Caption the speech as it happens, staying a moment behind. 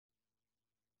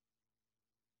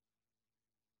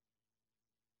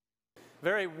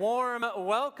Very warm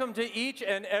welcome to each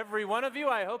and every one of you.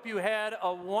 I hope you had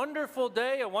a wonderful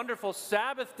day, a wonderful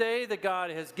Sabbath day that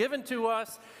God has given to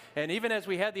us. And even as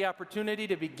we had the opportunity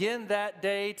to begin that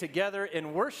day together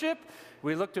in worship,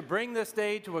 we look to bring this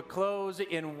day to a close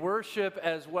in worship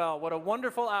as well. What a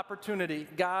wonderful opportunity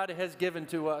God has given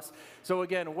to us. So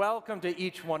again, welcome to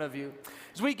each one of you.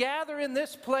 As we gather in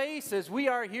this place, as we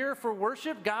are here for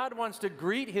worship, God wants to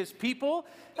greet his people.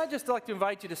 I'd just like to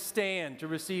invite you to stand to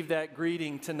receive that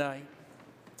greeting tonight.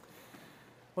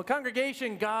 Well,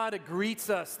 congregation, God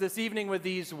greets us this evening with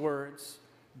these words: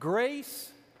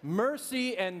 grace,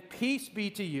 mercy, and peace be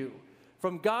to you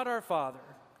from God our Father,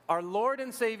 our Lord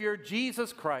and Savior,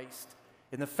 Jesus Christ,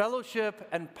 in the fellowship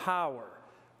and power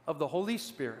of the Holy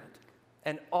Spirit.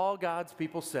 And all God's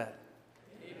people said,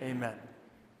 Amen.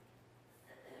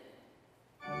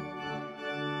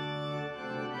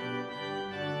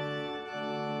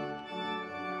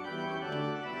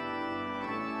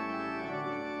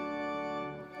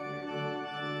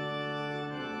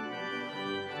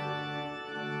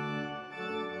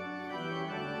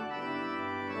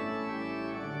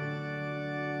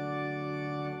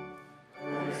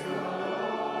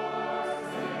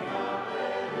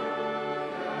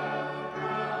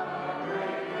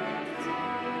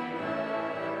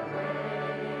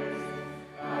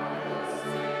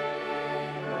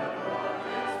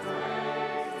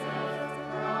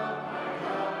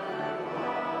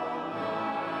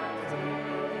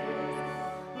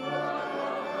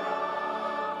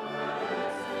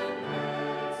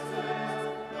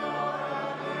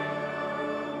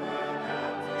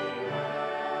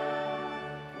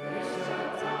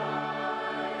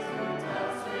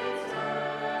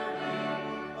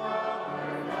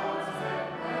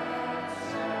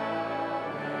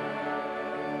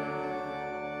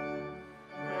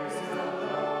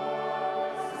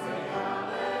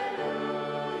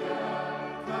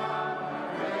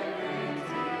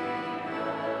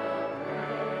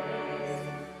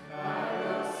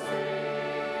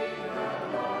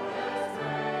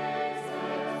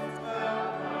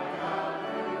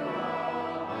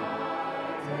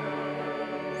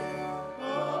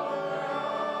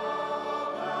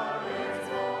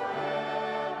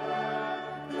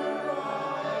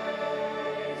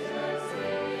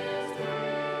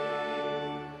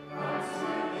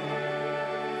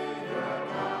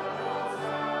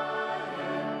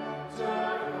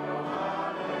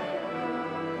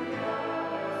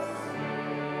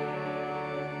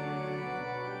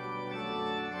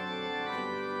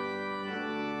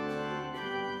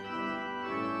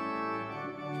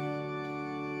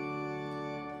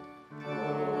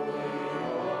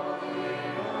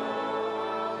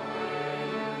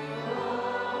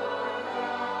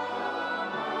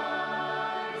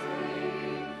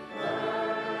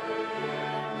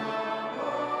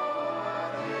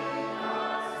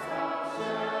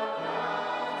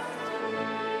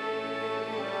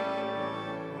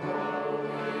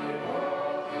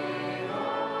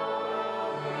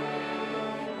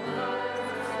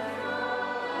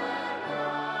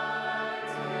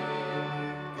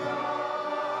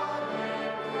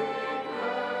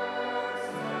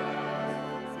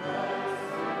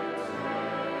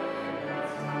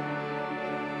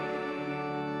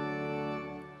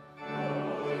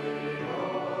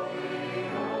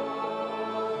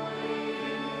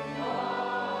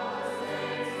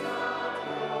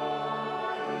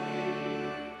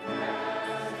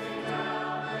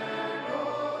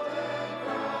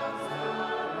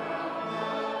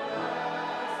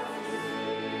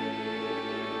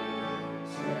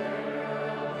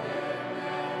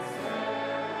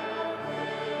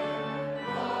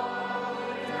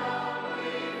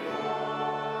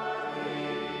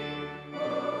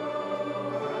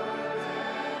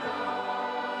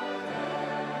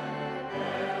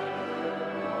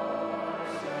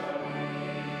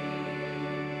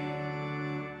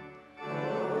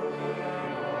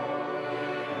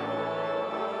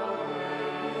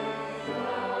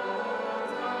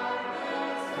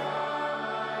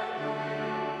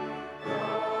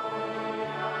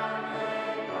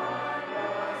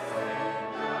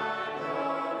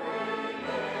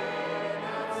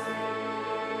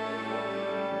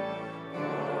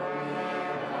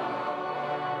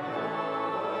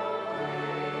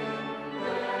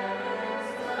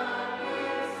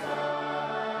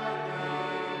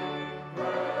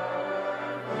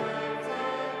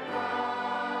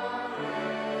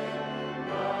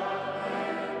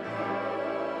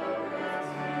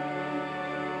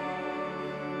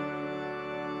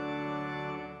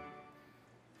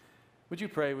 Would you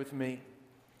pray with me?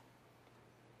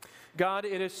 God,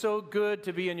 it is so good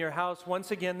to be in your house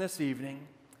once again this evening.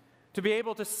 to be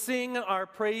able to sing our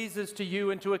praises to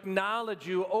you and to acknowledge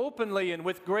you openly and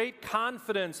with great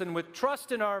confidence and with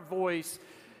trust in our voice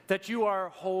that you are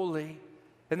holy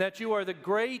and that you are the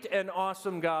great and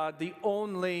awesome God, the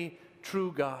only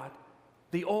true God,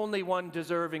 the only one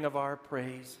deserving of our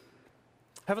praise.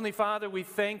 Heavenly Father, we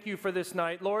thank you for this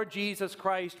night. Lord Jesus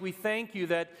Christ, we thank you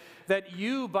that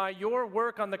you, by your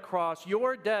work on the cross,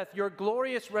 your death, your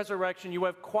glorious resurrection, you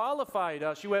have qualified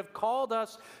us, you have called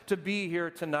us to be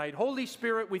here tonight. Holy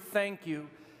Spirit, we thank you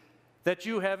that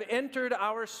you have entered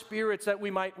our spirits that we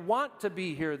might want to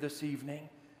be here this evening.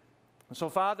 And so,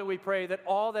 Father, we pray that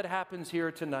all that happens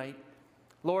here tonight,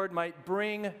 Lord, might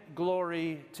bring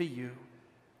glory to you.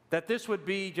 That this would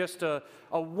be just a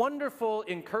wonderful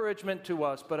encouragement to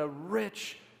us, but a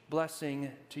rich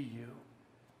blessing to you.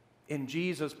 In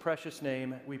Jesus' precious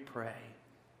name we pray.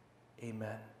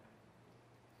 Amen.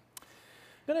 I'm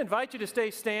going to invite you to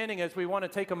stay standing as we want to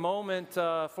take a moment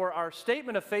for our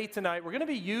statement of faith tonight. We're going to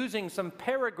be using some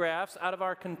paragraphs out of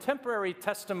our contemporary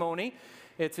testimony.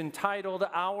 It's entitled,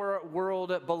 Our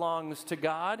World Belongs to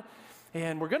God.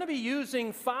 And we're going to be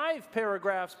using 5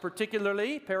 paragraphs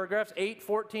particularly, paragraphs 8,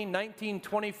 14, 19,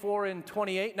 24, and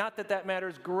 28. Not that that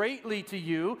matters greatly to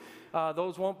you.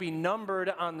 Those won't be numbered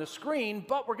on the screen,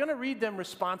 but we're going to read them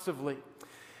responsively.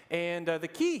 And the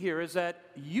key here is that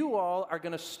you all are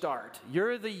going to start.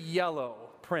 You're the yellow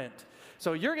print.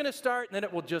 So you're going to start, and then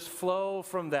it will just flow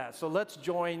from that. So let's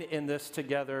join in this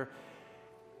together.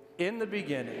 In the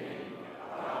beginning.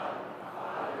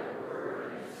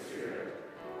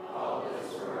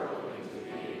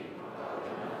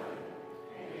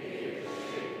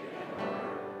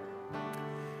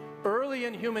 Early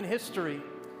in human history,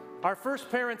 our first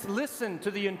parents listened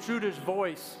to the intruder's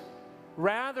voice.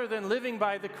 Rather than living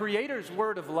by the Creator's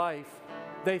word of life,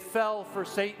 they fell for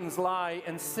Satan's lie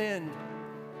and sinned.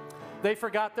 They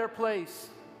forgot their place.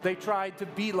 They tried to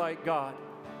be like God.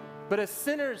 But as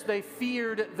sinners, they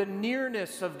feared the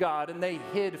nearness of God and they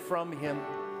hid from Him.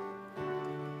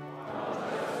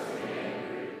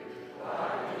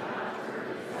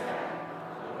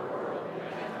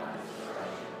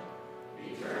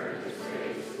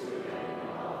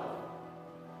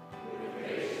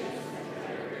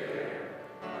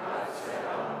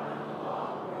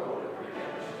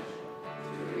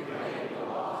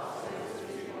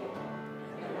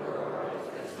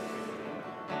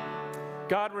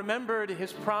 God remembered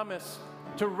His promise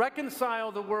to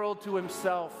reconcile the world to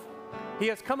Himself. He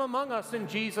has come among us in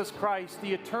Jesus Christ,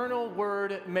 the eternal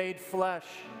Word made flesh.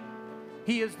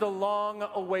 He is the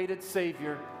long-awaited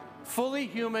Savior, fully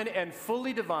human and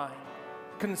fully divine,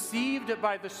 conceived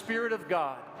by the Spirit of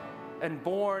God and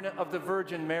born of the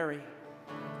Virgin Mary.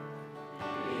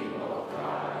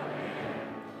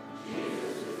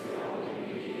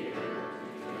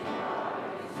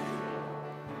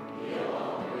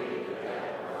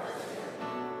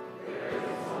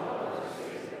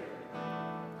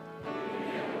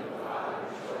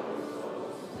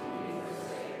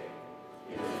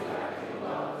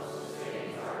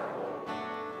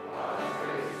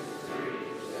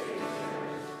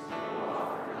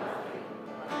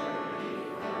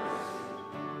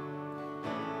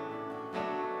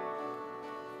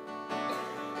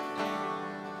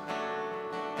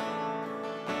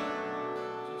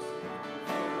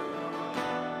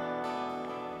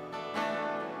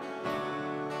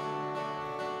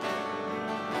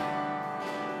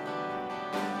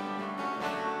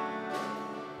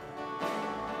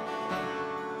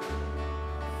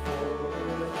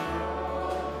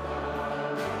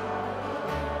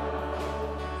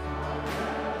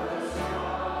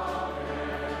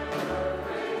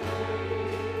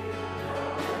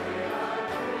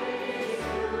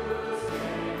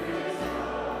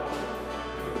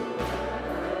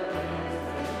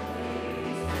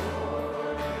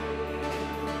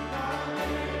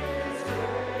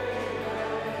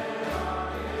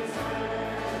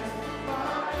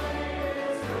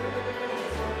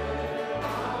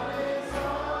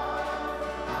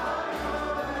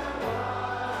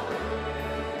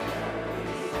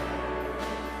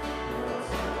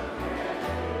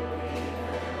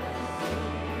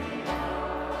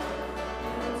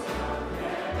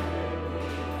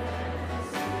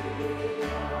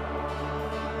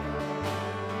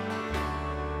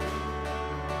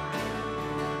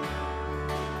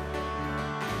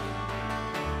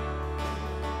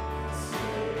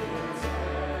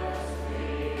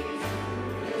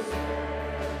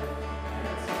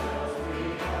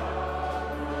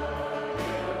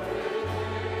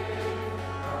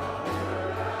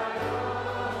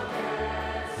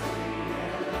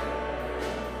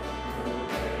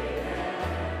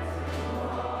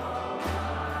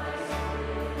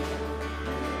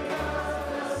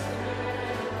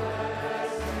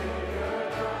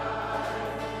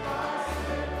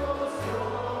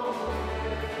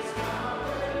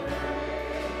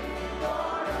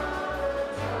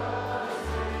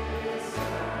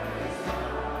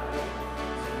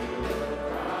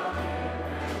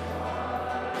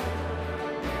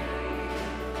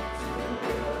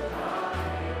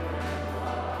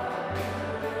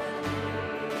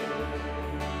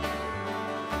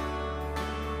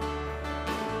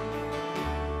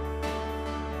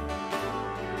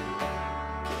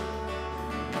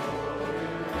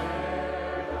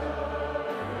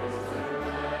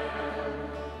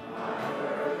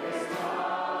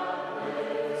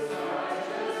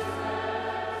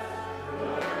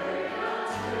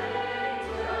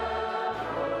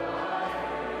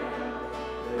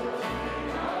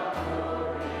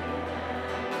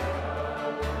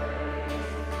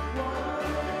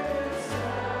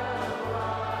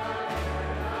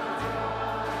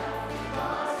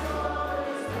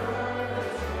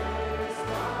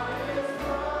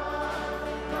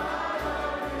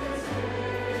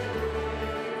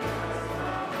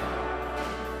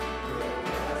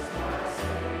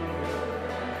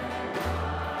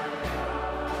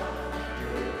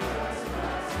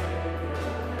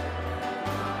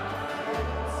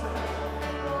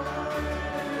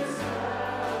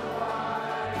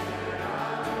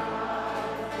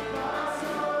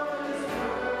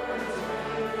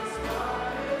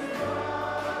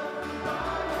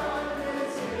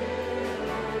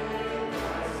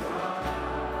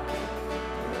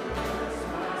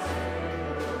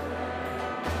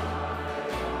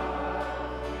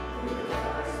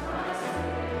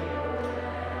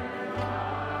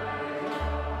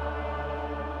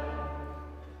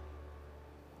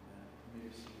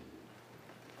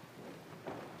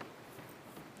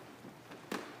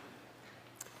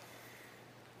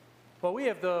 Well, we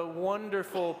have the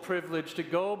wonderful privilege to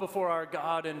go before our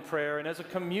God in prayer, and as a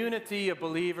community of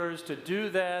believers to do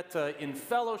that in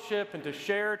fellowship and to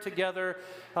share together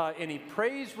any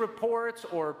praise reports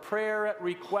or prayer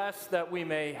requests that we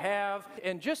may have.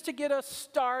 And just to get us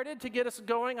started, to get us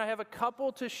going, I have a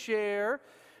couple to share.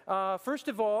 First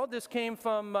of all, this came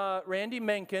from Randy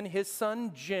Menken. His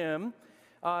son Jim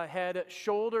had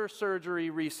shoulder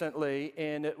surgery recently,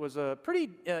 and it was a pretty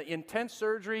intense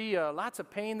surgery, lots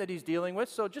of pain that he's dealing with.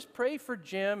 So just pray for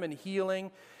Jim and healing,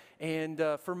 and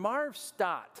for Marv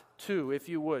Stott, too, if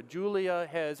you would. Julia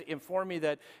has informed me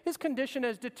that his condition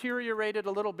has deteriorated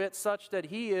a little bit such that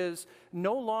he is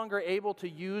no longer able to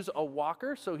use a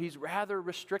walker, so he's rather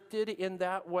restricted in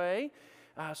that way.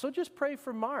 So just pray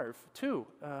for Marv, too,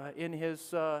 in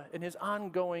his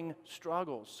ongoing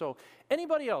struggles. So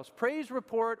anybody else, praise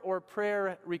report or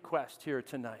prayer request here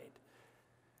tonight?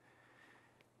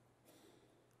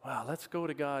 Well, let's go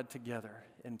to God together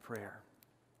in prayer.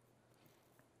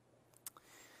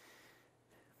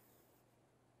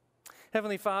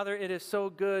 Heavenly Father, it is so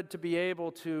good to be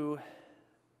able to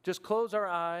just close our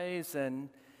eyes and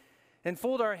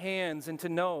fold our hands and to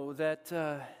know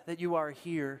that you are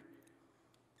here.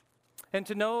 And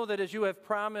to know that as you have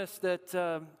promised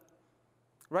that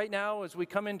right now as we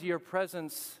come into your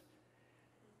presence,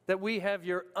 that we have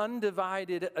your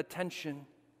undivided attention.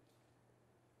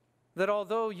 That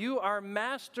although you are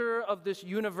master of this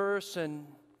universe and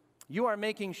you are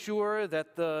making sure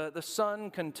that the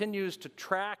sun continues to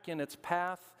track in its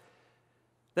path,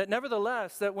 that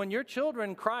nevertheless, that when your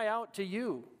children cry out to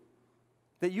you,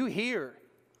 that you hear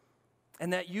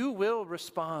and that you will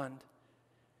respond.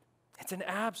 It's an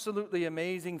absolutely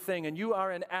amazing thing, and you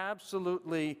are an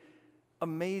absolutely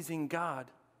amazing God.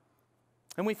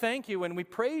 And we thank you and we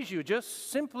praise you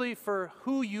just simply for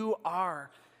who you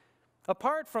are.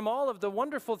 Apart from all of the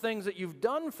wonderful things that you've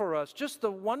done for us, just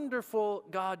the wonderful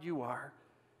God you are.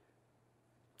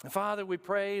 And Father, we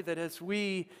pray that as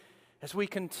we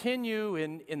continue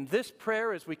in this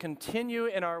prayer, as we continue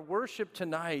in our worship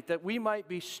tonight, that we might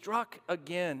be struck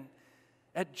again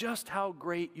at just how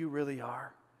great you really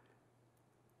are.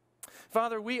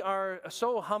 Father, we are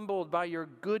so humbled by your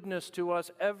goodness to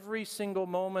us every single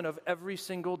moment of every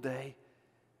single day.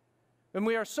 And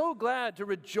we are so glad to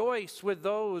rejoice with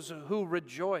those who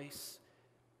rejoice.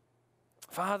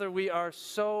 Father, we are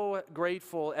so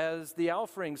grateful, as the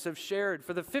Alfrings have shared,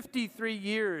 for the 53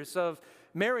 years of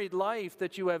married life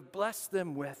that you have blessed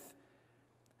them with.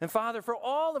 And Father, for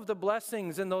all of the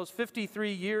blessings in those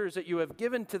 53 years that you have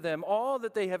given to them, all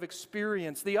that they have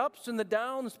experienced, the ups and the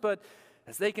downs, but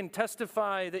as they can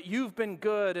testify that you've been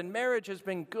good and marriage has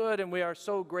been good, and we are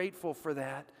so grateful for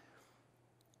that.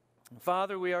 And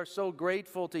Father, we are so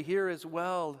grateful to hear as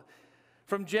well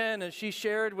from Jen as she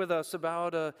shared with us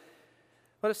about a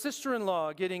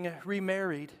sister-in-law getting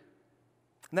remarried,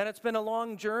 and that it's been a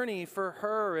long journey for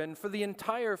her and for the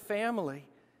entire family.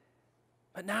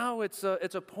 But now it's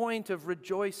a point of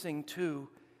rejoicing too.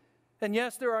 And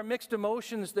yes, there are mixed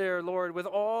emotions there, Lord, with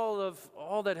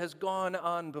all that has gone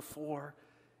on before.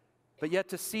 But yet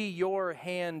to see your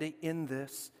hand in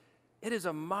this, it is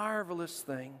a marvelous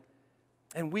thing,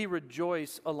 and we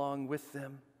rejoice along with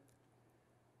them.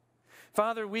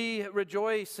 Father, we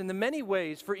rejoice in the many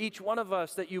ways for each one of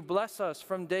us that you bless us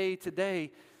from day to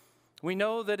day. We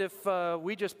know that if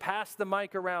we just pass the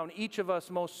mic around, each of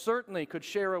us most certainly could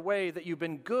share a way that you've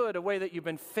been good, a way that you've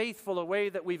been faithful, a way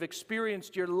that we've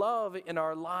experienced your love in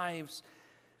our lives.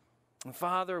 And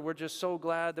Father, we're just so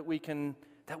glad that we can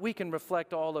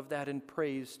reflect all of that in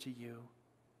praise to you.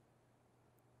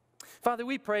 Father,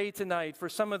 we pray tonight for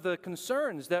some of the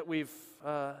concerns that we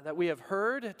have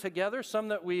heard together, some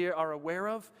that we are aware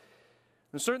of.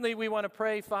 And certainly we want to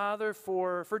pray, Father,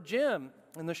 for Jim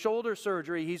and the shoulder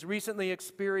surgery he's recently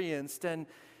experienced and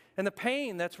the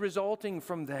pain that's resulting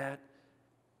from that.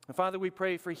 And Father, we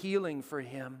pray for healing for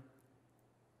him.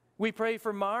 We pray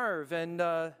for Marv and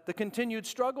the continued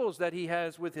struggles that he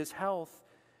has with his health,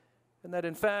 and that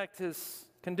in fact his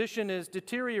condition is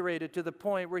deteriorated to the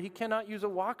point where he cannot use a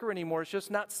walker anymore. It's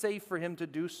just not safe for him to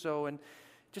do so, and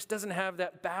just doesn't have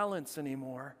that balance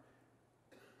anymore.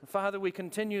 Father, we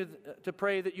continue to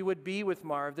pray that you would be with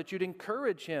Marv, that you'd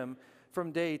encourage him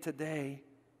from day to day.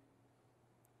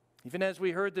 Even as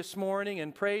we heard this morning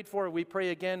and prayed for, we pray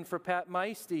again for Pat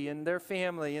Meisty and their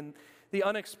family and the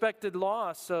unexpected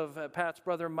loss of Pat's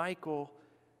brother Michael.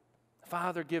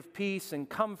 Father, give peace and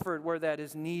comfort where that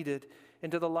is needed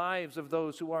into the lives of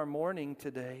those who are mourning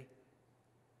today.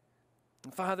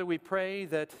 And Father, we pray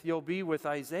that you'll be with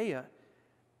Isaiah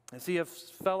as he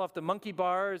fell off the monkey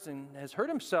bars and has hurt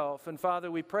himself. And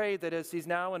Father, we pray that as he's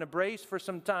now in a brace for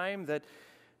some time, that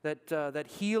that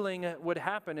healing would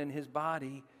happen in his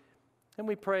body. And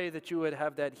we pray that you would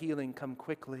have that healing come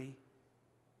quickly.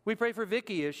 We pray for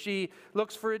Vicki as she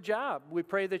looks for a job. We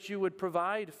pray that you would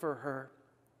provide for her.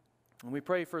 And we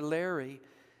pray for Larry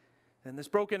and this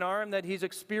broken arm that he's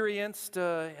experienced,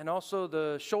 and also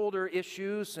the shoulder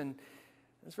issues. And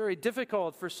it's very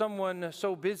difficult for someone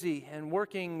so busy and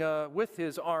working with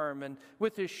his arm and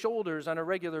with his shoulders on a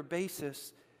regular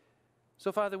basis.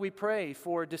 So, Father, we pray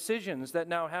for decisions that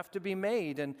now have to be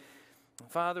made. And,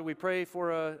 Father, we pray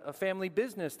for a family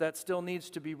business that still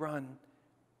needs to be run.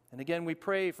 And again, we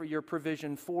pray for your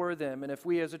provision for them. And if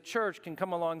we as a church can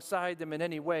come alongside them in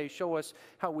any way, show us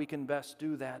how we can best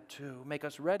do that too. Make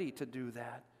us ready to do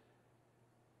that.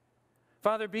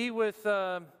 Father, be with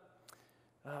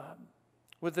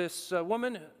this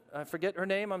woman, I forget her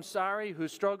name, I'm sorry,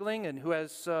 who's struggling and who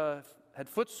has had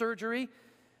foot surgery.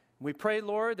 We pray,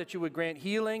 Lord, that you would grant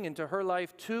healing into her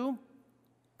life too.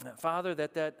 Father,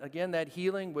 that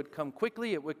healing would come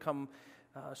quickly. It would come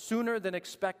sooner than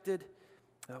expected.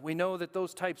 We know that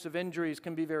those types of injuries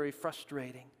can be very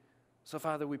frustrating. So,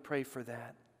 Father, we pray for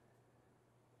that.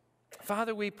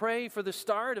 Father, we pray for the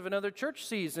start of another church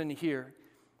season here.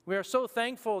 We are so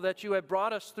thankful that you have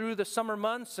brought us through the summer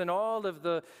months and all of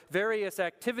the various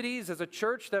activities as a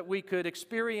church that we could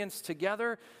experience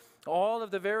together. All of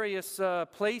the various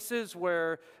places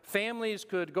where families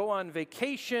could go on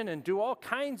vacation and do all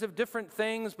kinds of different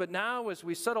things. But now as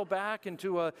we settle back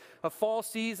into a fall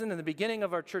season and the beginning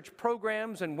of our church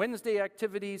programs and Wednesday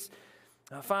activities,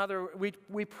 Father,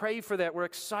 we pray for that. We're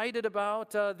excited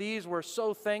about these. We're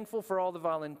so thankful for all the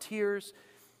volunteers.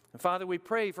 And Father, we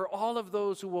pray for all of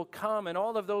those who will come and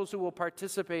all of those who will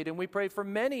participate. And we pray for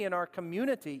many in our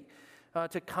community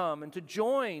to come and to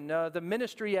join the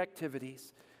ministry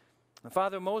activities. And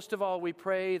Father, most of all, we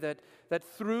pray that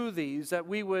through these, that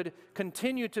we would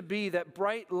continue to be that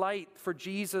bright light for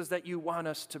Jesus that you want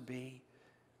us to be.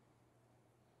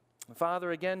 And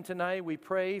Father, again tonight, we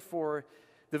pray for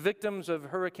the victims of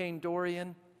Hurricane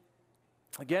Dorian.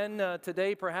 Again,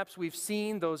 today, perhaps we've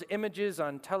seen those images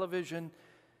on television,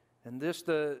 and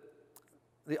the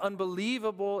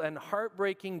unbelievable and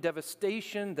heartbreaking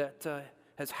devastation that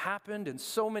has happened in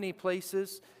so many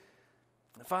places.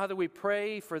 Father, we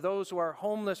pray for those who are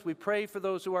homeless. We pray for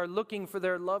those who are looking for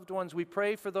their loved ones. We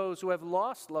pray for those who have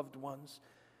lost loved ones.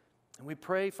 And we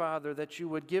pray, Father, that you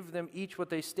would give them each what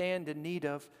they stand in need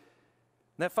of.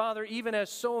 And that, Father, even as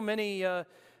so many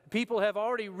people have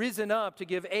already risen up to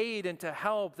give aid and to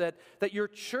help, that your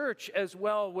church as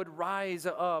well would rise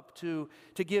up to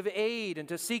give aid and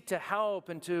to seek to help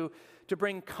and to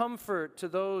bring comfort to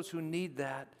those who need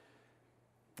that.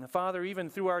 And Father, even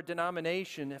through our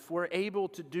denomination, if we're able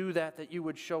to do that, that you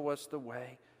would show us the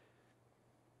way.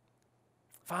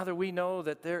 Father, we know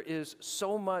that there is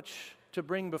so much to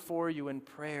bring before you in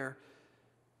prayer.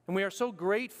 And we are so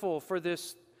grateful for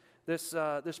this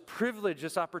privilege,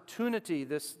 this opportunity,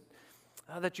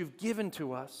 that you've given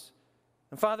to us.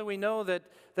 And Father, we know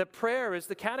that prayer, as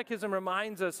the Catechism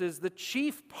reminds us, is the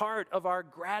chief part of our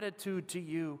gratitude to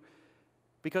you.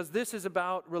 Because this is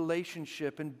about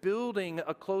relationship and building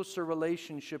a closer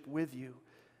relationship with you.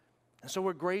 And so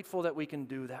we're grateful that we can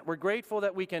do that. We're grateful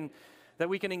that we can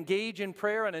engage in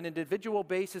prayer on an individual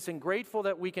basis, and grateful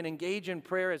that we can engage in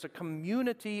prayer as a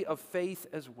community of faith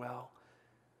as well.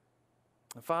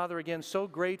 And Father, again, so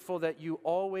grateful that you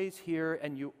always hear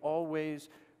and you always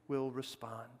will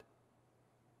respond.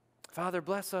 Father,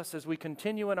 bless us as we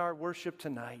continue in our worship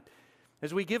tonight.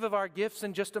 As we give of our gifts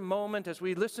in just a moment, as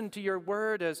we listen to your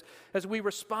word, as we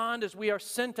respond, as we are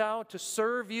sent out to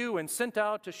serve you and sent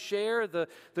out to share the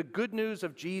good news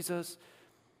of Jesus,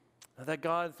 that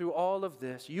God, through all of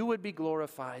this, you would be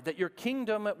glorified, that your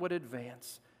kingdom would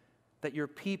advance, that your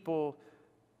people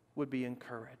would be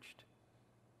encouraged.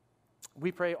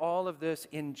 We pray all of this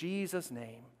in Jesus'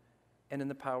 name and in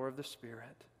the power of the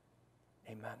Spirit.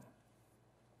 Amen.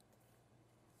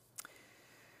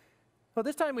 Well,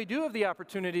 this time we do have the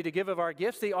opportunity to give of our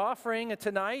gifts. The offering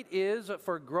tonight is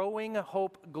for Growing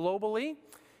Hope Globally,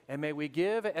 and may we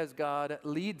give as God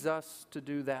leads us to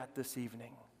do that this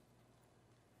evening.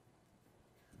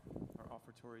 Our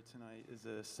offertory tonight is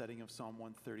a setting of Psalm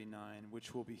 139,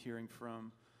 which we'll be hearing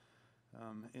from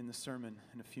in the sermon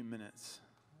in a few minutes.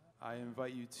 I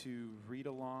invite you to read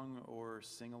along or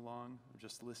sing along, or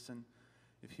just listen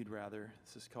if you'd rather.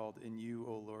 This is called In You,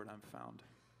 O Lord, I'm Found.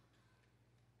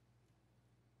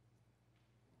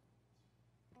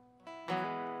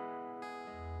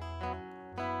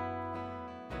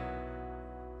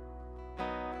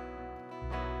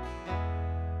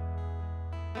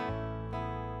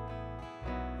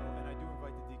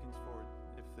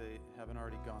 Haven't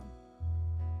already gone.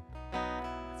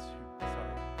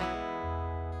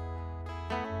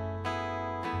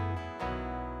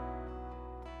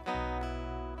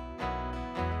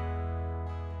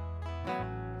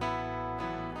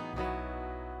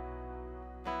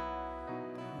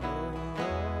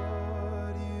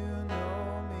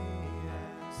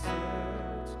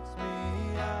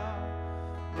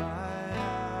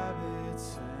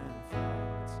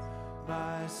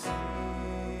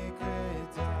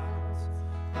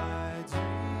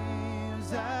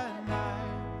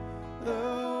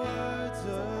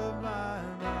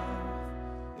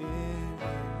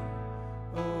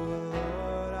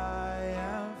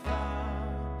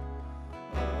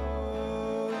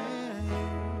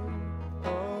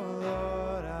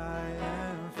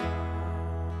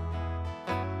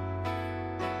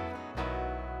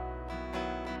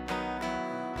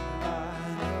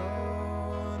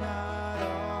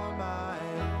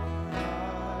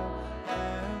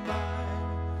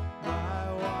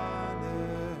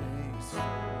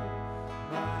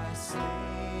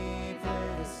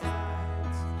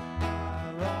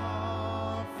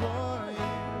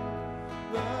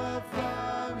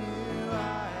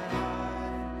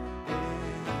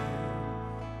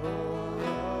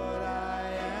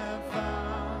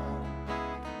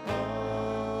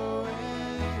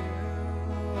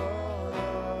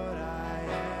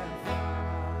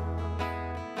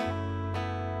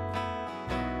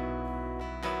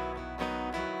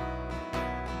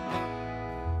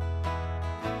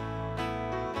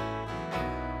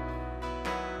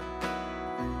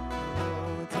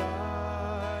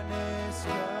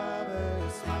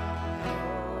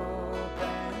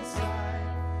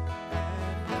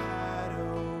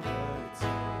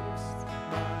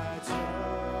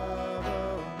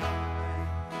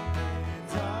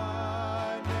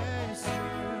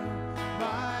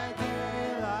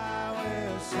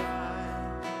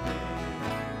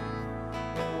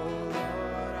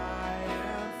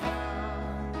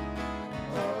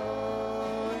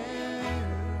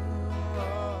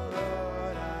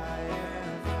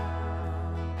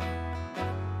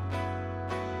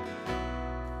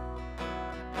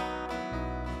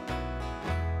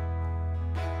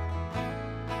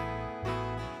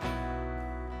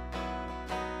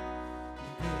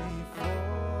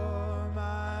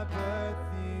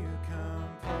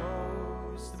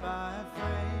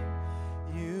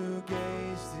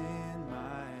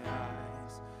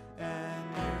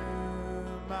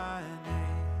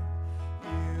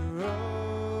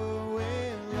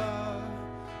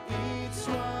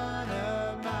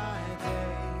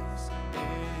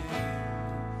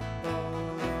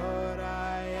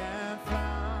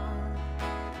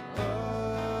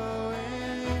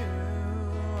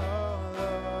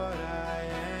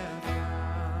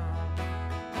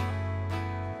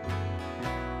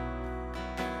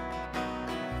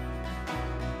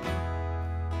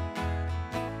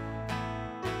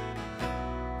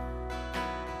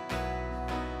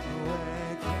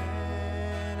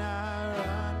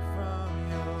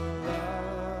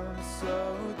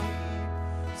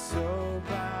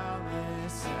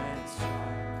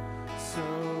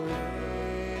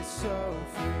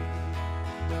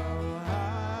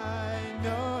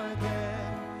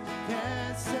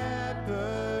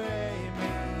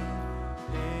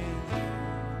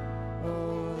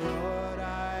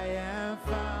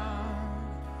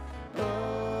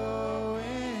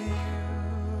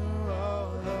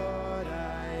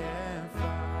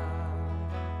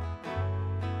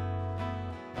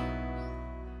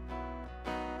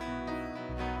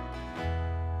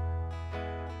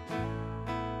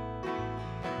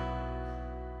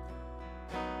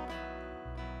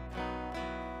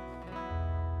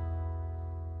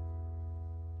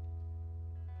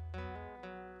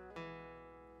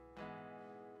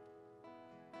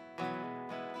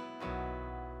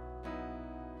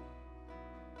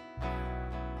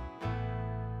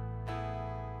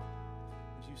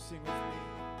 you sing with me?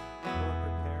 Lord,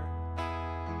 prepare.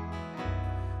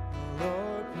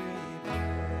 Lord,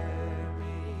 prepare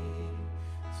me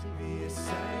to be a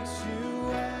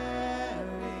sanctuary,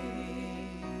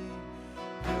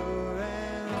 pure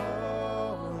and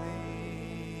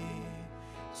holy,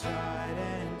 tried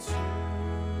and true.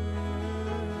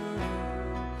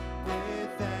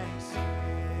 With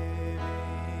thanksgiving,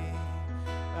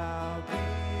 I'll be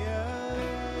a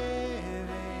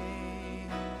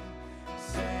living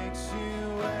sanctuary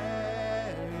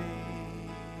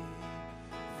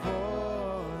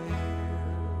for you.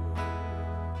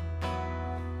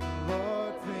 Lord,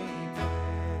 prepare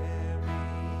me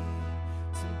to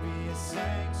be a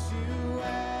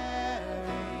sanctuary,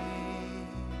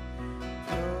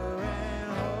 pure and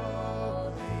holy,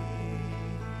 tried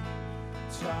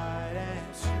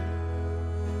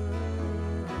and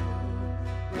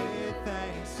true. With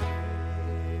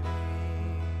thanksgiving,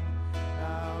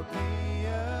 I'll be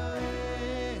a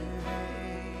living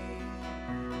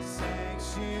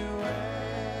sanctuary for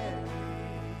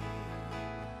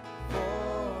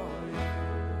you.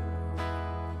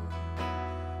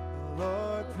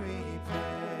 Lord,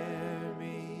 prepare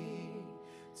me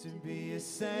to be a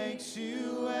sanctuary,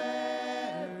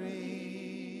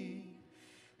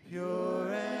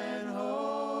 pure and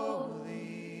holy,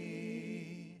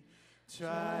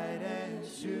 tried and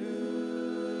true.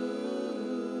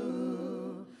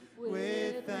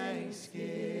 With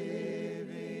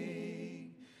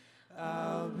thanksgiving,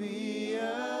 I'll be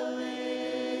a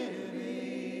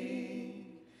living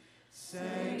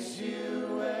sanctuary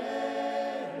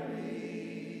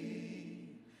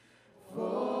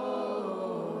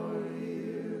for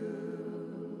you.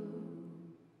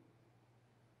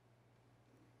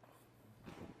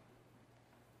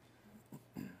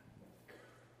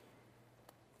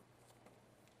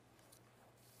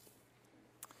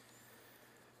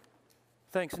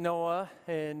 Thanks, Noah,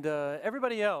 and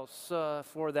everybody else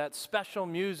for that special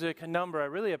music number. I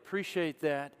really appreciate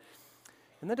that.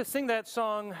 And then to sing that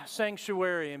song,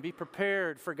 Sanctuary, and be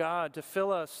prepared for God to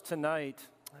fill us tonight.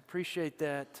 I appreciate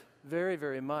that very,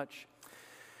 very much.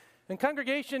 And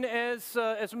congregation, as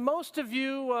most of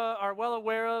you are well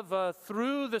aware of,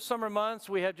 through the summer months,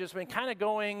 we have just been kind of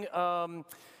going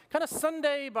kind of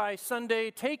Sunday by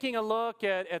Sunday, taking a look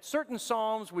at certain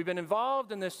psalms. We've been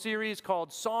involved in this series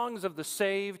called Songs of the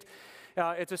Saved.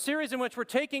 It's a series in which we're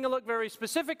taking a look very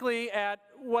specifically at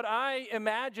what I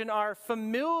imagine are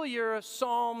familiar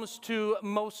psalms to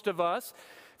most of us.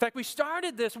 In fact, we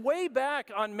started this way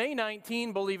back on May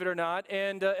 19, believe it or not,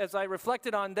 and as I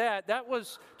reflected on that, that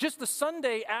was just the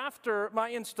Sunday after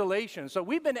my installation. So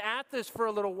we've been at this for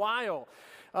a little while.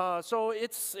 So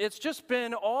it's just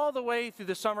been all the way through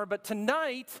the summer, but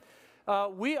tonight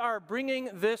we are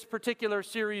bringing this particular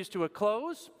series to a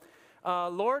close.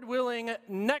 Lord willing,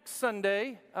 next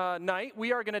Sunday night,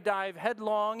 we are going to dive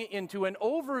headlong into an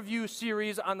overview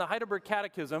series on the Heidelberg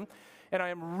Catechism, and I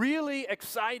am really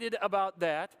excited about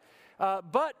that.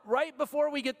 But right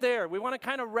before we get there, we want to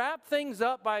kind of wrap things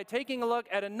up by taking a look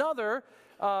at another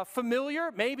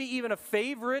familiar, maybe even a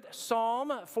favorite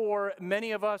psalm for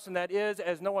many of us, and that is,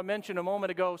 as Noah mentioned a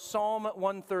moment ago, Psalm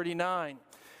 139.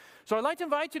 So I'd like to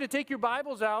invite you to take your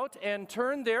Bibles out and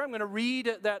turn there. I'm going to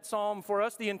read that psalm for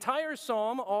us, the entire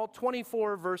psalm, all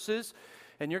 24 verses,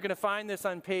 and you're going to find this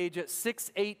on page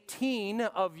 618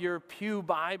 of your pew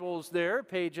Bibles there,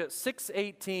 page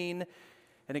 618.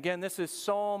 And again, this is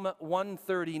Psalm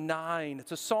 139.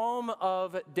 It's a psalm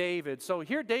of David. So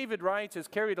here David writes, is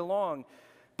carried along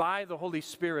by the Holy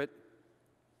Spirit.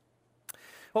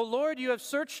 O Lord, you have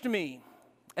searched me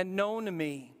and known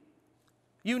me.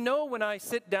 You know when I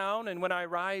sit down and when I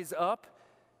rise up.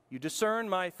 You discern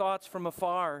my thoughts from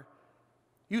afar.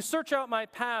 You search out my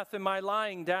path and my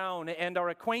lying down and are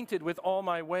acquainted with all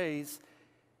my ways.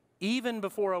 Even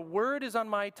before a word is on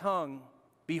my tongue,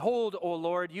 behold, O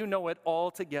Lord, you know it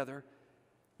altogether.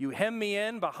 You hem me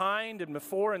in behind and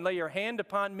before and lay your hand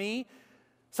upon me.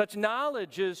 Such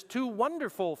knowledge is too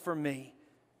wonderful for me.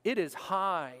 It is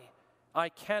high. I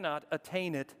cannot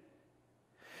attain it.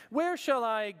 Where shall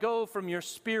I go from your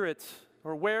spirit,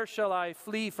 or where shall I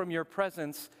flee from your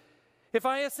presence? If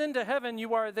I ascend to heaven,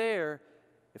 you are there.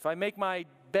 If I make my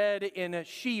bed in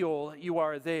Sheol, you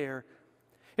are there.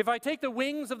 If I take the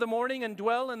wings of the morning and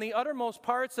dwell in the uttermost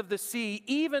parts of the sea,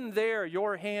 even there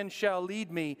your hand shall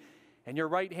lead me, and your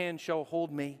right hand shall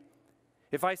hold me.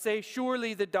 If I say,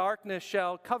 surely the darkness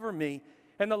shall cover me,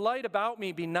 and the light about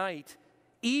me be night,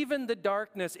 even the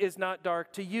darkness is not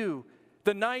dark to you.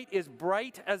 The night is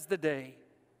bright as the day,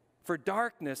 for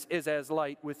darkness is as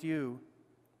light with you.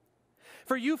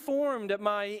 For you formed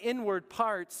my inward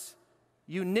parts.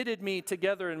 You knitted me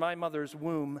together in my mother's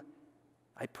womb.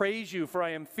 I praise you, for I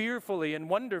am fearfully and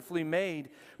wonderfully made.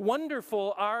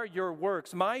 Wonderful are your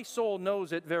works. My soul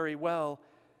knows it very well.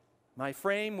 My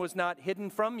frame was not hidden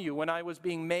from you when I was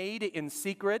being made in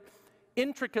secret,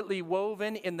 intricately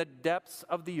woven in the depths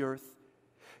of the earth.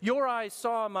 Your eyes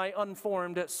saw my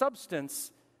unformed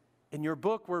substance. In your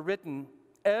book were written,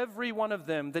 every one of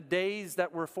them, the days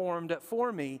that were formed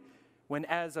for me, when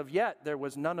as of yet there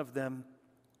was none of them.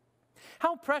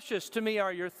 How precious to me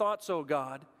are your thoughts, O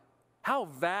God! How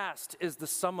vast is the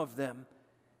sum of them!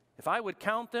 If I would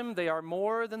count them, they are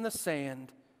more than the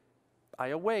sand. I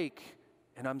awake,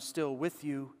 and I'm still with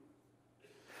you.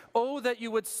 Oh, that you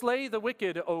would slay the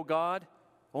wicked, O God!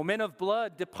 O men of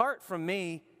blood, depart from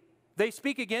me. They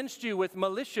speak against you with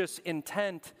malicious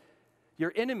intent.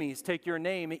 Your enemies take your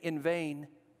name in vain.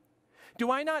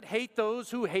 Do I not hate those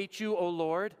who hate you, O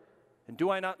Lord? And do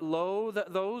I not loathe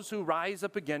those who rise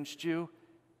up against you?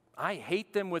 I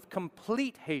hate them with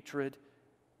complete hatred.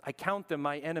 I count them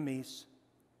my enemies.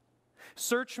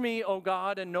 Search me, O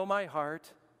God, and know my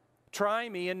heart. Try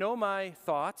me and know my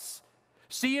thoughts.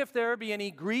 See if there be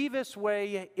any grievous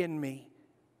way in me,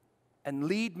 and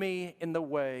lead me in the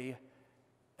way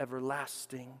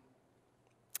everlasting.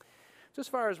 So as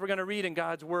far as we're going to read in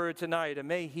God's Word tonight, and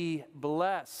may He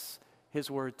bless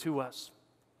His Word to us.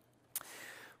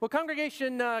 Well,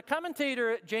 congregation,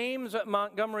 commentator James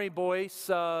Montgomery Boyce,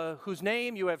 whose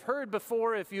name you have heard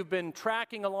before if you've been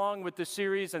tracking along with the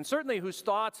series, and certainly whose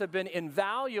thoughts have been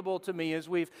invaluable to me as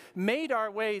we've made our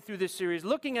way through this series,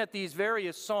 looking at these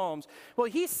various Psalms. Well,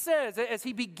 he says, as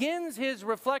he begins his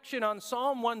reflection on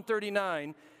Psalm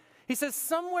 139, he says,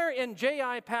 somewhere in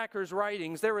J.I. Packer's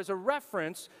writings, there is a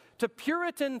reference to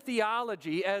Puritan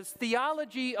theology as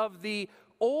theology of the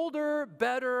older,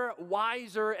 better,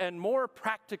 wiser, and more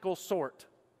practical sort.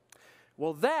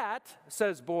 Well, that,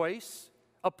 says Boyce,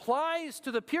 applies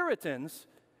to the Puritans,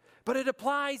 but it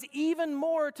applies even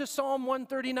more to Psalm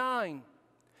 139.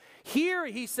 Here,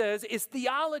 he says, is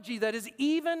theology that is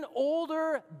even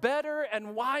older, better,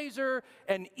 and wiser,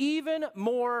 and even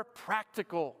more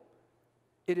practical.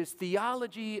 It is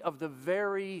theology of the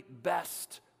very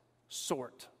best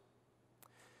sort.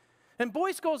 And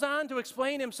Boyce goes on to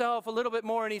explain himself a little bit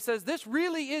more, and he says, this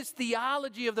really is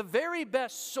theology of the very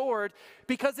best sort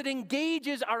because it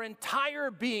engages our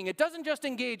entire being. It doesn't just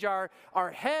engage our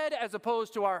head as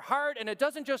opposed to our heart, and it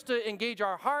doesn't just engage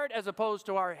our heart as opposed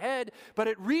to our head, but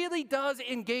it really does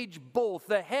engage both,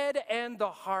 the head and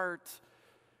the heart.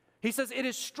 He says it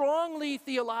is strongly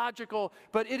theological,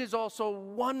 but it is also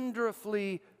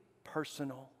wonderfully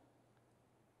personal.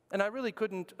 And I really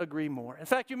couldn't agree more. In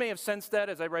fact, you may have sensed that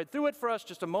as I read through it for us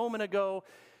just a moment ago.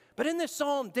 But in this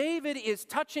psalm, David is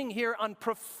touching here on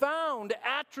profound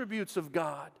attributes of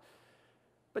God.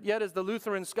 But yet, as the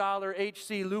Lutheran scholar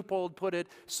H.C. Leupold put it,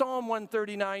 Psalm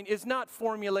 139 is not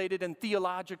formulated in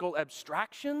theological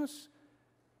abstractions,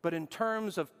 but in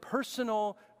terms of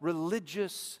personal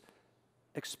religious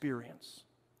experience.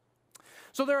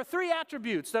 So there are three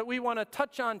attributes that we want to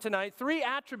touch on tonight, three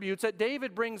attributes that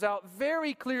David brings out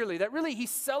very clearly, that really he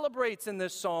celebrates in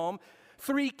this psalm,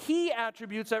 three key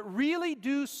attributes that really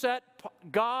do set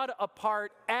God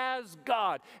apart as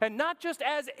God, and not just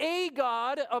as a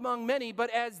God among many, but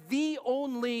as the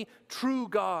only true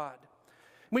God.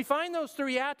 We find those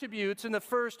three attributes in the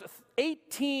first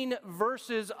 18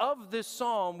 verses of this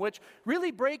psalm, which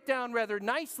really break down rather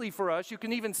nicely for us. You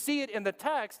can even see it in the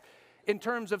text in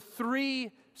terms of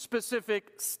three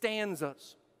specific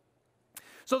stanzas.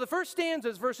 So the first stanza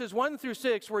is verses 1 through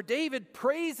 6, where David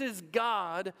praises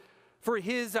God for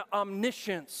his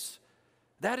omniscience.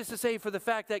 That is to say, for the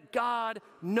fact that God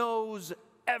knows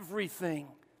everything.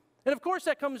 And of course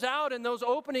that comes out in those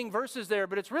opening verses there,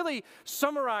 but it's really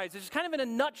summarized. It's kind of in a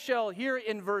nutshell here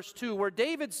in verse 2, where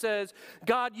David says,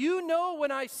 God, you know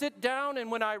when I sit down and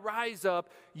when I rise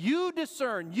up. You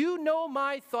discern. You know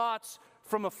my thoughts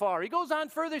from afar. He goes on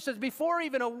further, he says, before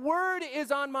even a word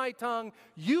is on my tongue,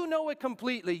 you know it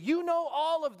completely. You know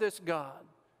all of this, God.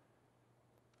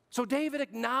 So David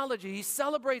acknowledges, he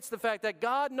celebrates the fact that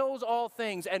God knows all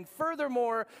things, and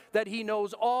furthermore, that he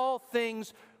knows all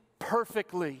things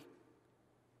perfectly.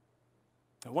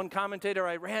 One commentator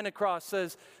I ran across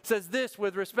says this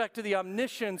with respect to the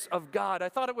omniscience of God. I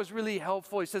thought it was really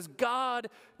helpful. He says, God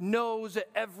knows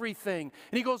everything.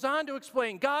 And he goes on to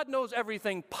explain, God knows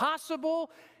everything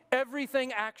possible,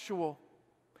 everything actual.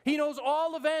 He knows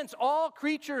all events, all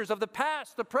creatures of the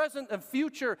past, the present, and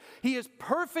future. He is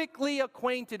perfectly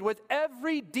acquainted with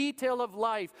every detail of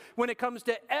life when it comes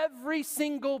to every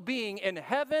single being in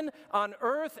heaven, on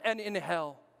earth, and in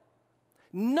hell.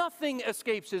 Nothing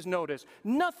escapes his notice.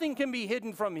 Nothing can be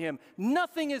hidden from him.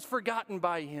 Nothing is forgotten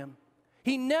by him.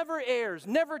 He never errs,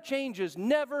 never changes,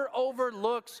 never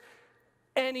overlooks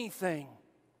anything.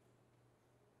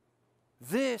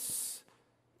 This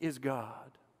is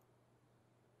God.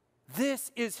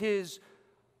 This is his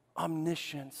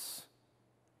omniscience.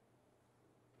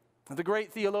 The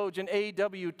great theologian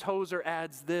A.W. Tozer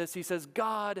adds this. He says,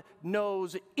 God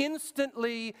knows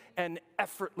instantly and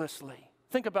effortlessly.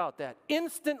 Think about that.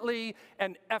 Instantly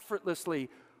and effortlessly.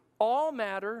 All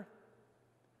matter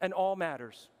and all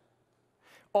matters.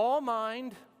 All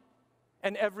mind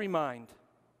and every mind.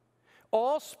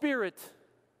 All spirit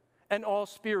and all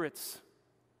spirits.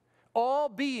 All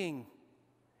being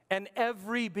and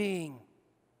every being.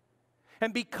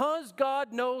 And because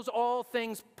God knows all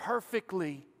things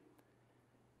perfectly,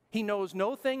 he knows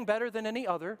no thing better than any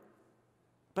other,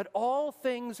 but all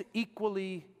things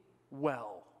equally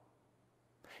well.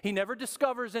 He never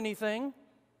discovers anything.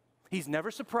 He's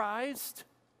never surprised.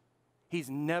 He's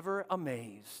never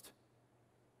amazed.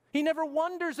 He never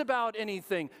wonders about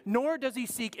anything, nor does he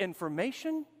seek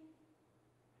information.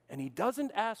 And he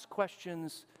doesn't ask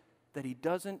questions that he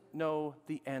doesn't know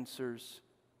the answers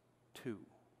to.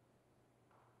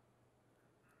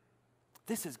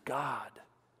 This is God,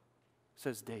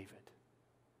 says David.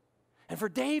 And for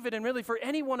David, and really for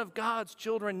any one of God's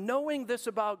children, knowing this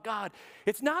about God,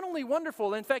 it's not only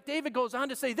wonderful. In fact, David goes on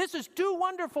to say, this is too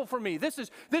wonderful for me. This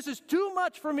is too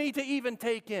much for me to even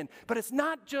take in. But it's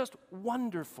not just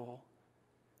wonderful.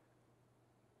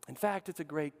 In fact, it's a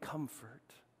great comfort.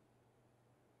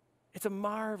 It's a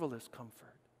marvelous comfort.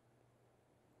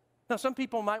 Now, some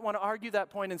people might want to argue that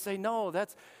point and say, no,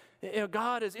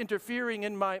 God is interfering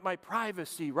in my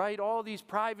privacy, right? All these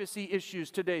privacy issues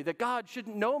today, that God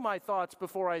shouldn't know my thoughts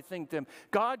before I think them.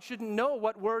 God shouldn't know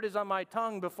what word is on my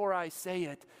tongue before I say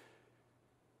it.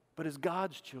 But as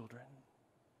God's children,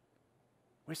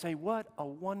 we say, what a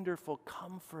wonderful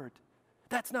comfort.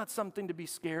 That's not something to be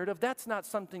scared of. That's not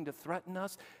something to threaten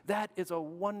us. That is a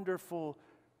wonderful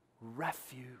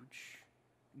refuge.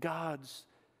 God's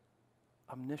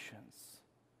omniscience.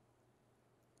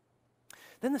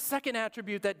 Then the second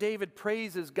attribute that David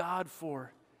praises God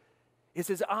for is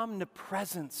his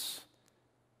omnipresence.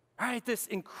 All right, this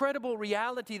incredible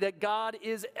reality that God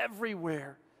is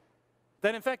everywhere.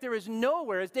 That in fact there is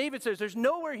nowhere, as David says, there's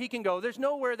nowhere he can go, there's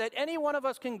nowhere that any one of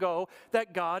us can go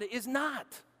that God is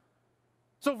not.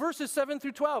 So verses 7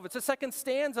 through 12, it's the second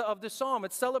stanza of this psalm.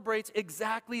 It celebrates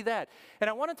exactly that. And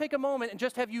I want to take a moment and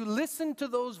just have you listen to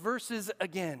those verses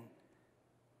again.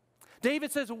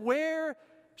 David says, where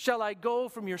shall I go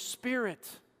from your spirit?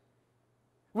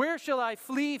 Where shall I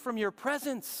flee from your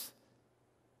presence?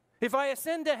 If I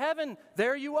ascend to heaven,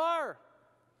 there you are.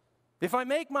 If I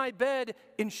make my bed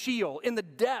in Sheol, in the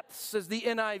depths, as the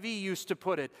NIV used to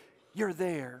put it, you're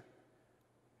there.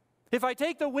 If I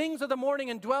take the wings of the morning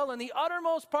and dwell in the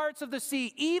uttermost parts of the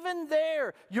sea, even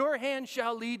there your hand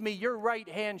shall lead me, your right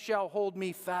hand shall hold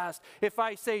me fast. If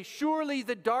I say, surely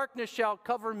the darkness shall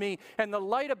cover me, and the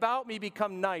light about me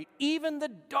become night, even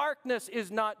the darkness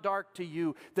is not dark to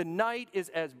you. The night is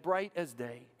as bright as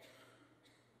day,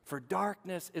 for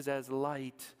darkness is as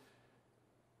light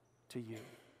to you.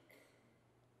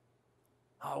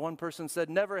 One person said,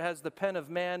 never has the pen of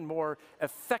man more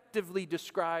effectively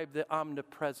described the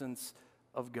omnipresence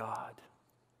of God.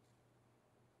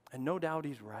 And no doubt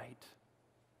he's right.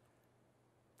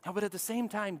 But at the same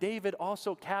time, David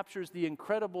also captures the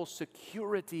incredible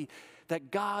security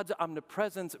that God's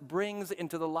omnipresence brings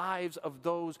into the lives of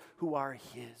those who are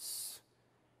his.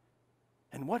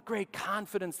 And what great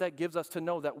confidence that gives us to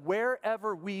know that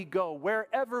wherever we go,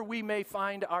 wherever we may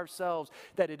find ourselves,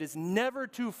 that it is never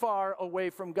too far away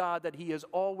from God, that he is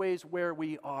always where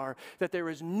we are, that there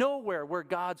is nowhere where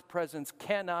God's presence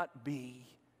cannot be.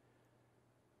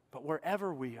 But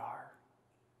wherever we are,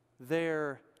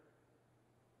 there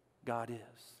God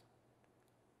is.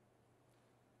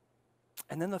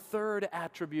 And then the third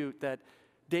attribute that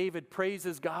David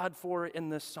praises God for in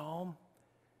this psalm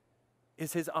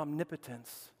is his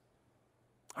omnipotence.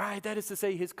 All right, that is to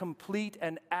say, his complete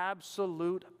and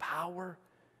absolute power.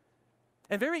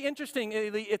 And very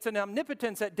interestingly, it's an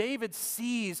omnipotence that David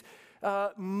sees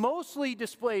mostly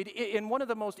displayed in one of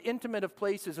the most intimate of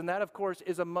places, and that, of course,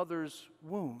 is a mother's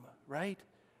womb, right?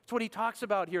 That's what he talks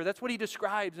about here. That's what he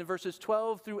describes in verses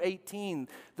 12 through 18,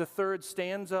 the third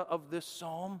stanza of this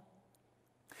psalm.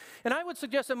 And I would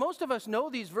suggest that most of us know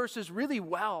these verses really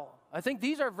well. I think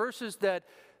these are verses that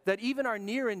even are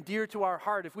near and dear to our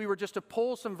heart if we were just to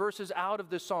pull some verses out of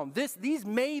this psalm. These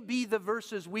may be the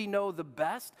verses we know the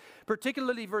best,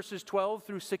 particularly verses 12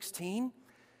 through 16. In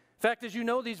In fact, as you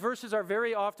know, these verses are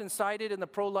very often cited in the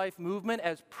pro-life movement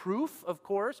as proof, of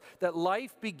course, that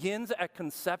life begins at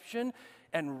conception,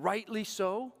 and rightly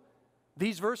so.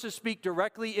 These verses speak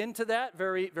directly into that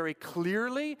very, very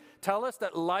clearly, tell us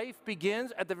that life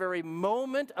begins at the very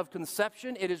moment of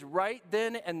conception. It is right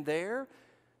then and there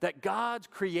that God's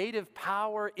creative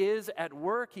power is at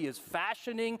work. He is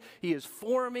fashioning, He is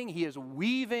forming, He is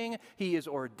weaving, He is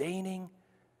ordaining.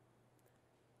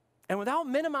 And without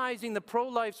minimizing the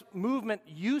pro-life movement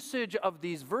usage of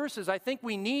these verses, I think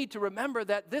we need to remember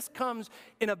that this comes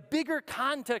in a bigger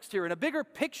context here, in a bigger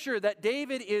picture that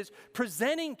David is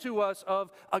presenting to us of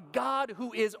a God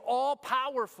who is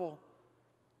all-powerful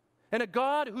and a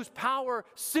God whose power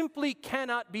simply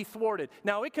cannot be thwarted.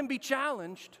 Now, it can be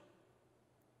challenged.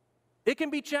 It can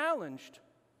be challenged,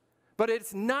 but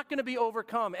it's not going to be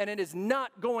overcome, and it is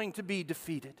not going to be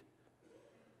defeated.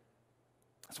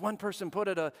 As one person put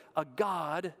it, a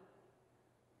God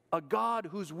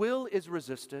whose will is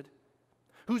resisted,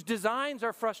 whose designs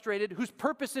are frustrated, whose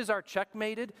purposes are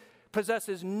checkmated,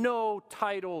 possesses no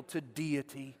title to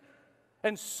deity,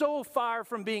 and so far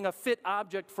from being a fit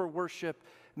object for worship,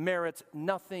 merits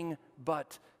nothing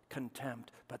but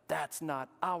contempt. But that's not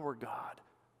our God,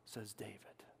 says David.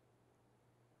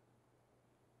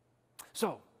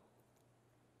 So,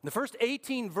 in the first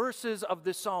 18 verses of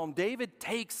this psalm, David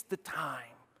takes the time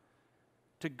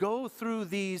to go through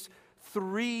these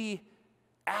three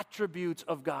attributes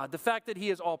of God. The fact that He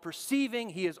is all-perceiving,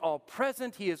 He is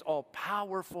all-present, He is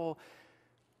all-powerful.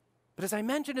 But as I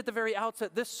mentioned at the very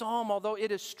outset, this psalm, although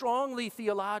it is strongly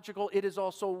theological, it is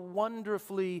also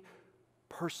wonderfully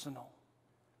personal.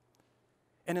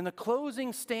 And in the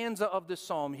closing stanza of this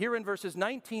psalm, here in verses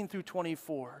 19 through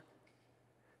 24,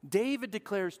 David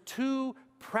declares two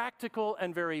practical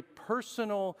and very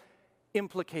personal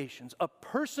implications, a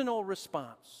personal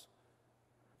response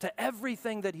to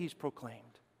everything that he's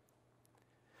proclaimed.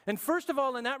 And first of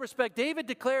all, in that respect, David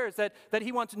declares that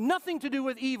he wants nothing to do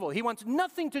with evil. He wants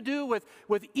nothing to do with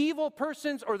evil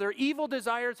persons or their evil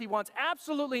desires. He wants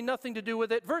absolutely nothing to do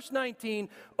with it. Verse 19,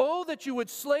 "Oh, that you would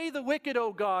slay the wicked,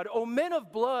 O God. O men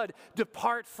of blood,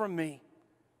 depart from me."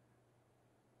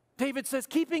 David says,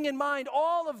 keeping in mind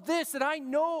all of this that I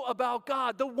know about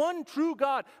God, the one true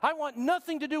God, I want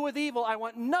nothing to do with evil. I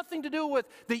want nothing to do with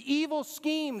the evil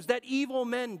schemes that evil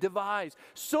men devise.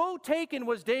 So taken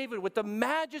was David with the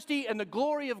majesty and the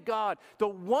glory of God, the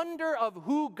wonder of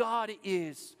who God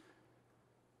is,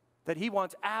 that he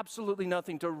wants absolutely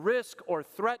nothing to risk or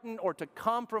threaten or to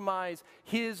compromise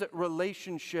his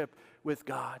relationship with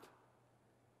God.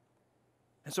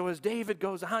 And so as David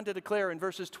goes on to declare in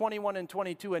verses 21 and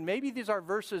 22, and maybe these are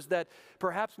verses that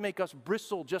perhaps make us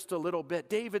bristle just a little bit,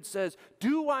 David says,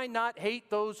 "Do I not hate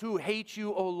those who hate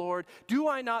you, O Lord? Do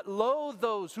I not loathe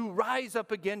those who rise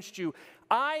up against you?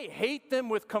 I hate them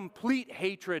with complete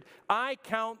hatred. I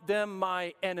count them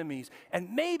my enemies."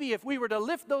 And maybe if we were to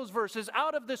lift those verses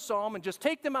out of this psalm and just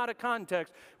take them out of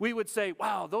context, we would say,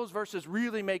 wow, those verses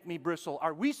really make me bristle.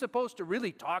 Are we supposed to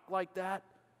really talk like that?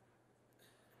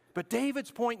 But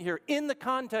David's point here, in the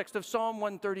context of Psalm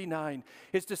 139,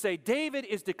 is to say David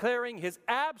is declaring his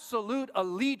absolute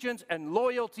allegiance and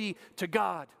loyalty to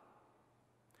God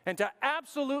and to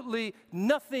absolutely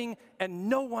nothing and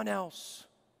no one else.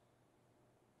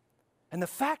 And the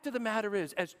fact of the matter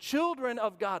is, as children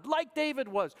of God, like David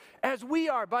was, as we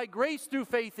are by grace through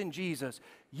faith in Jesus,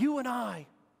 you and I,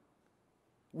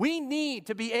 we need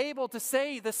to be able to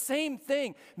say the same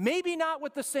thing, maybe not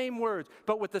with the same words,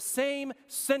 but with the same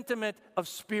sentiment of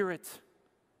spirit.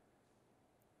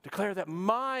 Declare that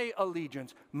my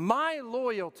allegiance, my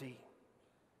loyalty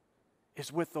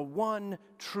is with the one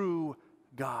true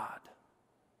God.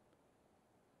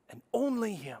 And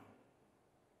only Him.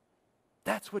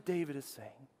 That's what David is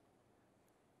saying.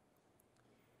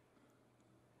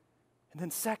 And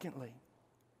then secondly,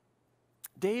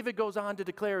 David goes on to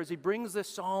declare as he brings this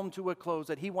psalm to a close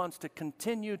that he wants to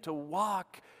continue to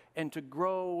walk and to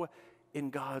grow in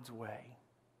God's way.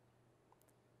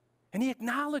 And he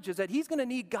acknowledges that he's going to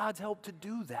need God's help to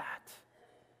do that.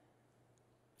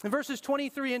 In verses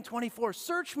 23 and 24,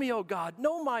 "Search me, O God,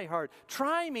 know my heart.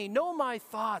 Try me, know my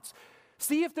thoughts.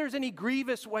 See if there's any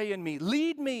grievous way in me.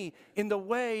 Lead me in the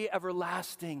way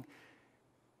everlasting."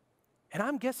 And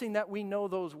I'm guessing that we know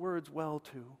those words well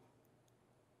too.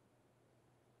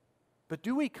 But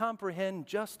do we comprehend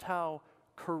just how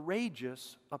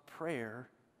courageous a prayer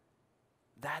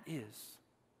that is?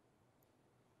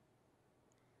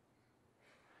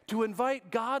 To invite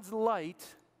God's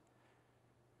light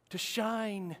to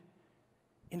shine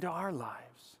into our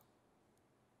lives.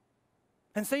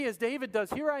 And say as David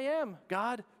does, "Here I am,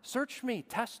 God, search me,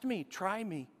 test me, try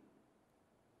me.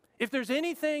 If there's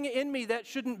anything in me that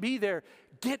shouldn't be there,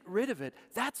 get rid of it.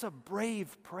 That's a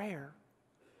brave prayer.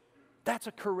 That's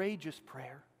a courageous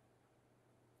prayer.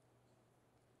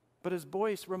 But as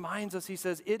Boyce reminds us, he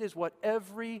says, it is what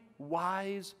every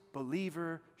wise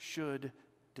believer should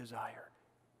desire.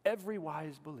 Every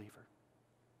wise believer.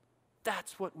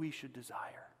 That's what we should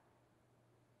desire.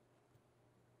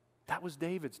 That was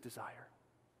David's desire.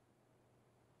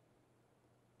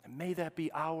 And may that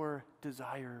be our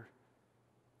desire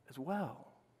as well.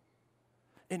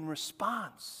 In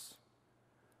response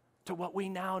to what we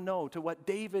now know, to what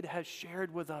David has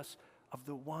shared with us of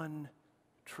the one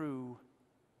true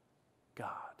God.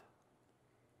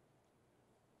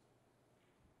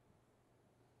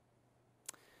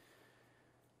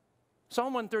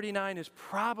 Psalm 139 is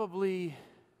probably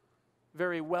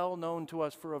very well known to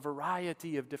us for a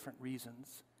variety of different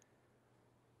reasons.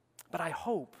 But I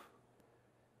hope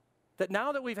that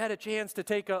now that we've had a chance to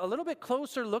take a little bit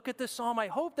closer look at this psalm, I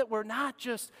hope that we're not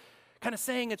just kind of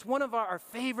saying it's one of our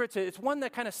favorites, it's one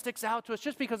that kind of sticks out to us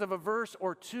just because of a verse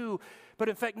or two, but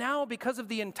in fact now because of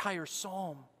the entire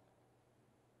psalm.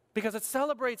 Because it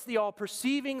celebrates the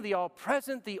all-perceiving, the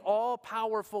all-present, the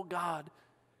all-powerful God.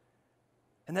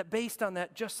 And that based on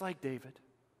that, just like David,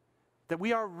 that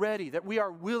we are ready, that we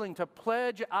are willing to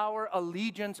pledge our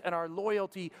allegiance and our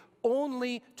loyalty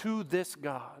only to this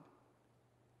God.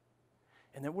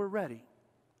 And that we're ready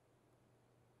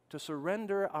to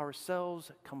surrender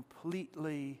ourselves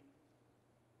completely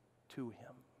to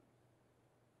Him.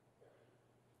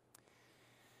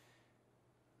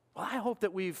 Well, I hope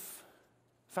that we've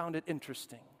found it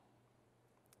interesting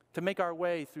to make our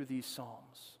way through these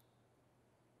Psalms.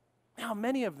 Now,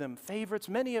 many of them favorites,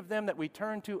 many of them that we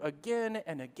turn to again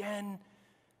and again.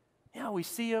 We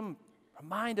see them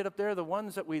reminded up there, the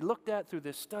ones that we looked at through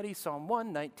this study, Psalm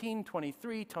 1, 19,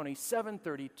 23, 27,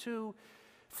 32,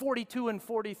 42 and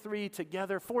 43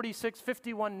 together, 46,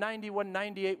 51, 91,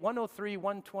 98, 103,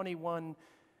 121,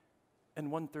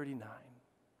 and 139.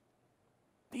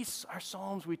 These are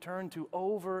Psalms we turn to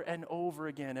over and over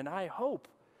again, and I hope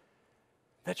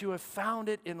that you have found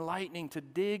it enlightening to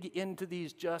dig into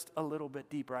these just a little bit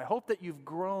deeper. I hope that you've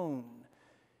grown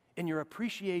in your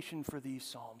appreciation for these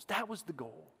Psalms. That was the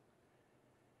goal.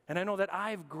 And I know that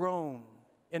I've grown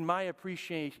in my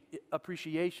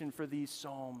appreciation for these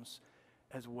Psalms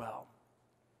as well.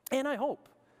 And I hope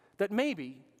that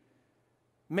maybe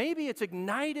it's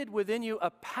ignited within you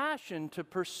a passion to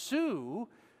pursue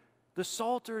the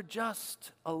Psalter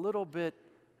just a little bit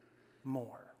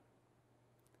more.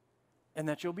 And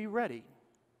that you'll be ready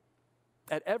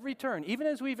at every turn, even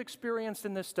as we've experienced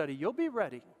in this study, you'll be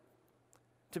ready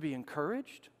to be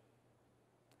encouraged,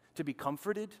 to be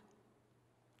comforted,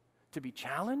 to be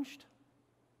challenged,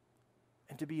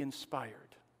 and to be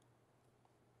inspired,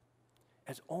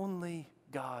 as only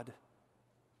God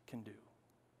can do.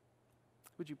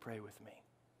 Would you pray with me?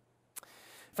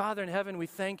 Father in heaven, we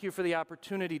thank you for the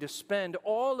opportunity to spend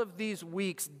all of these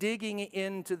weeks digging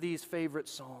into these favorite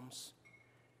Psalms.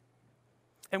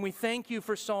 And we thank you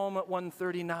for Psalm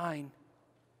 139.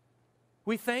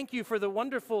 We thank you for the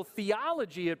wonderful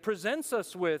theology it presents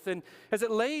us with, and as it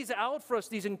lays out for us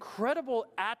these incredible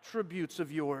attributes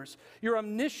of yours, your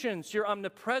omniscience, your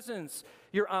omnipresence,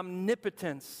 your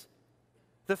omnipotence,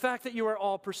 the fact that you are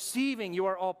all perceiving, you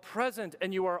are all present,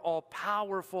 and you are all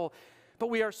powerful. But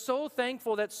we are so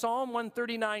thankful that Psalm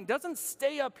 139 doesn't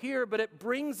stay up here, but it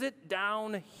brings it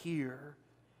down here.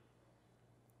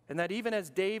 And that even as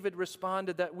David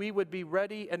responded, that we would be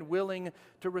ready and willing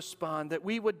to respond, that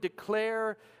we would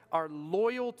declare our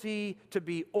loyalty to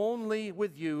be only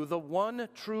with you, the one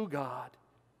true God,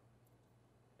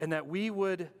 and that we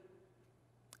would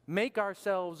make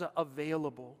ourselves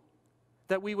available,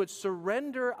 that we would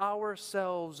surrender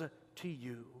ourselves to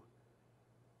you,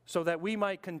 so that we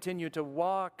might continue to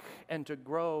walk and to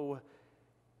grow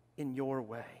in your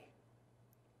way.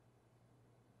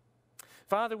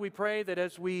 Father, we pray that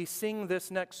as we sing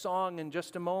this next song in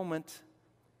just a moment,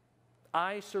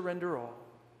 I surrender all,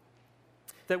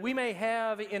 that we may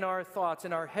have in our thoughts,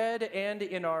 in our head and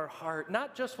in our heart,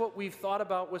 not just what we've thought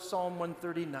about with Psalm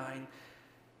 139,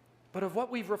 but of what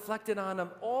we've reflected on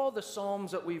of all the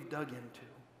Psalms that we've dug into.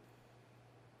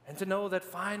 And to know that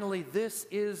finally this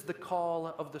is the call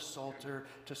of the Psalter,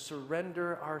 to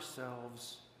surrender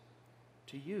ourselves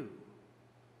to you.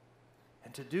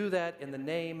 And to do that in the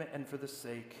name and for the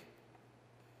sake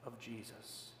of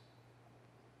Jesus.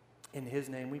 In his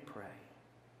name we pray.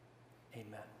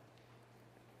 Amen.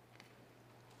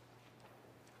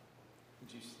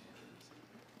 Would you stand, please?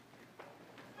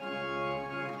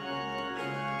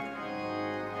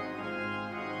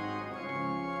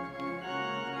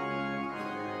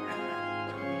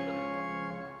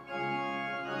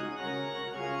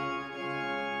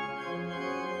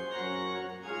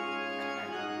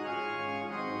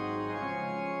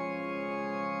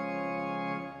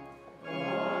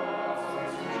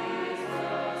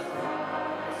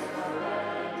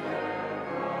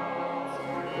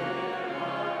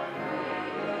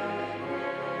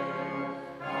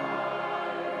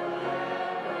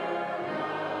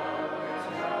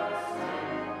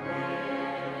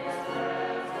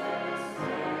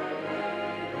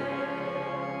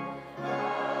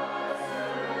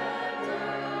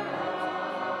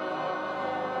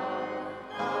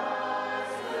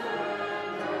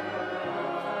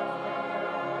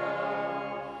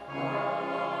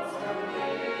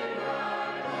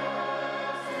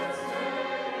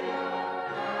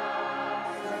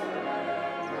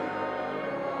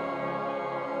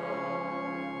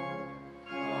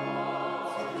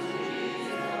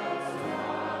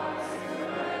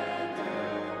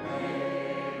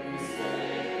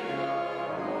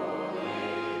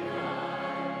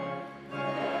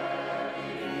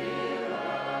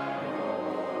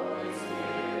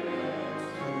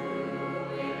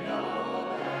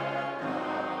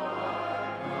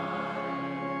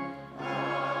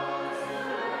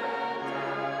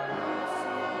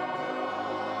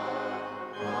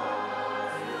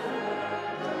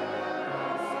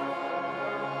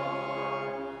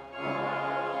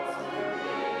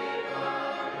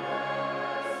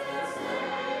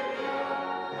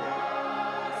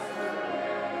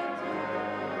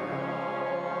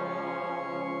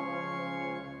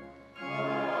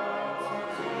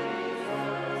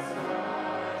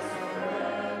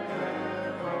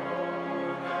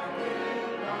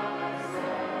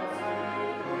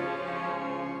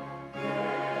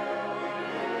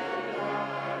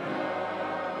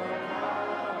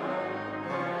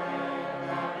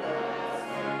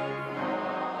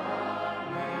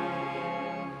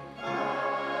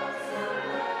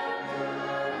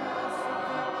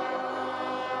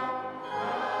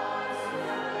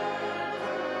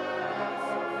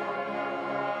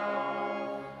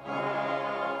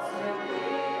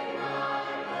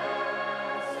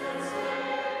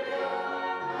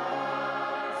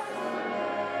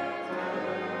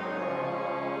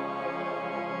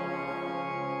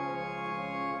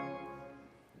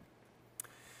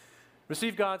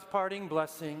 Receive God's parting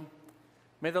blessing.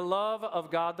 May the love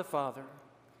of God the Father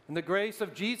and the grace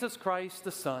of Jesus Christ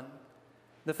the Son,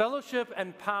 the fellowship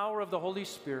and power of the Holy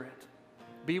Spirit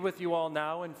be with you all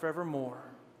now and forevermore.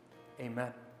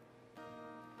 Amen.